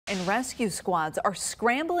And rescue squads are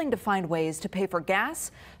scrambling to find ways to pay for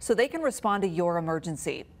gas so they can respond to your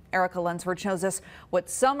emergency. Erica Lunsford shows us what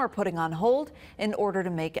some are putting on hold in order to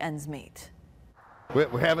make ends meet.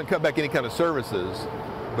 We haven't cut back any kind of services,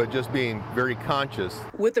 but just being very conscious.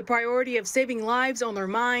 With the priority of saving lives on their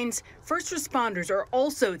minds, first responders are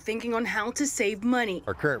also thinking on how to save money.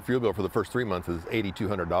 Our current fuel bill for the first 3 months is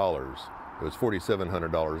 $8,200. It was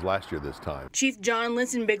 $4,700 last year this time. Chief John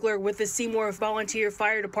Linsenbigler with the Seymour Volunteer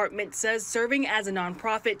Fire Department says serving as a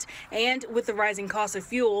nonprofit and with the rising cost of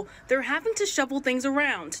fuel, they're having to shuffle things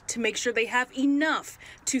around to make sure they have enough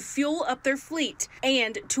to fuel up their fleet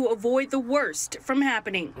and to avoid the worst from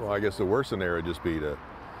happening. Well, I guess the worst scenario would just be to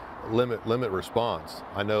limit response.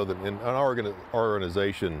 I know that in our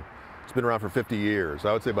organization, it's been around for 50 years.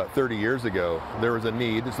 I would say about 30 years ago, there was a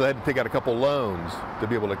need, so they had to take out a couple loans to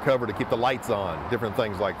be able to cover, to keep the lights on, different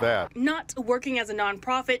things like that. Not working as a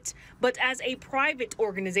nonprofit, but as a private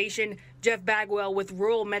organization, Jeff Bagwell with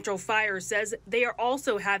Rural Metro Fire says they are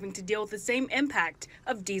also having to deal with the same impact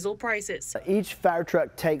of diesel prices. Each fire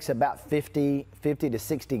truck takes about 50 to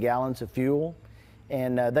 60 gallons of fuel,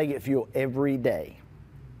 and they get fuel every day.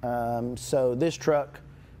 So this truck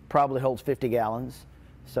probably holds 50 gallons.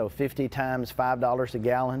 So 50 times $5 a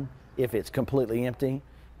gallon if it's completely empty.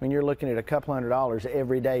 When you're looking at a couple $100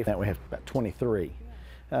 every day, we have about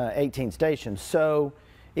 18 stations. So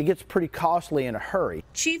it gets pretty costly in a hurry.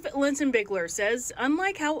 Chief Linsenbigler says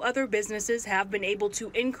unlike how other businesses have been able to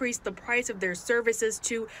increase the price of their services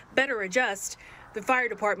to better adjust, the fire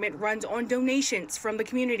department runs on donations from the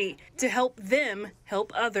community to help them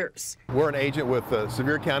help others. We're an agent with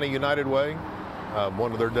Sevier County United Way,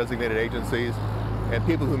 one of their designated agencies. And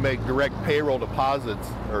people who make direct payroll deposits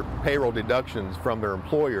or payroll deductions from their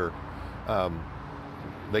employer,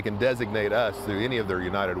 they can designate us through any of their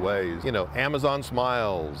United Ways. You know, Amazon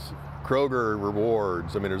Smiles, Kroger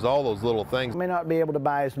Rewards. I mean, there's all those little things. We may not be able to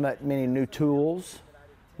buy as many new tools.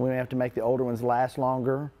 We may have to make the older ones last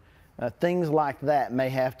longer. Things like that may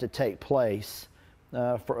have to take place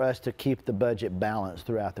for us to keep the budget balanced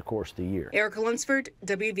throughout the course of the year. Erica Lunsford,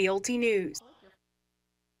 WVLT News.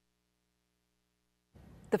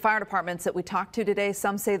 The fire departments that we talked to today,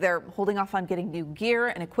 some say they're holding off on getting new gear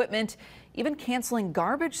and equipment, even canceling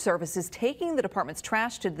garbage services, taking the department's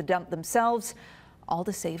trash to the dump themselves, all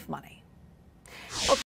to save money.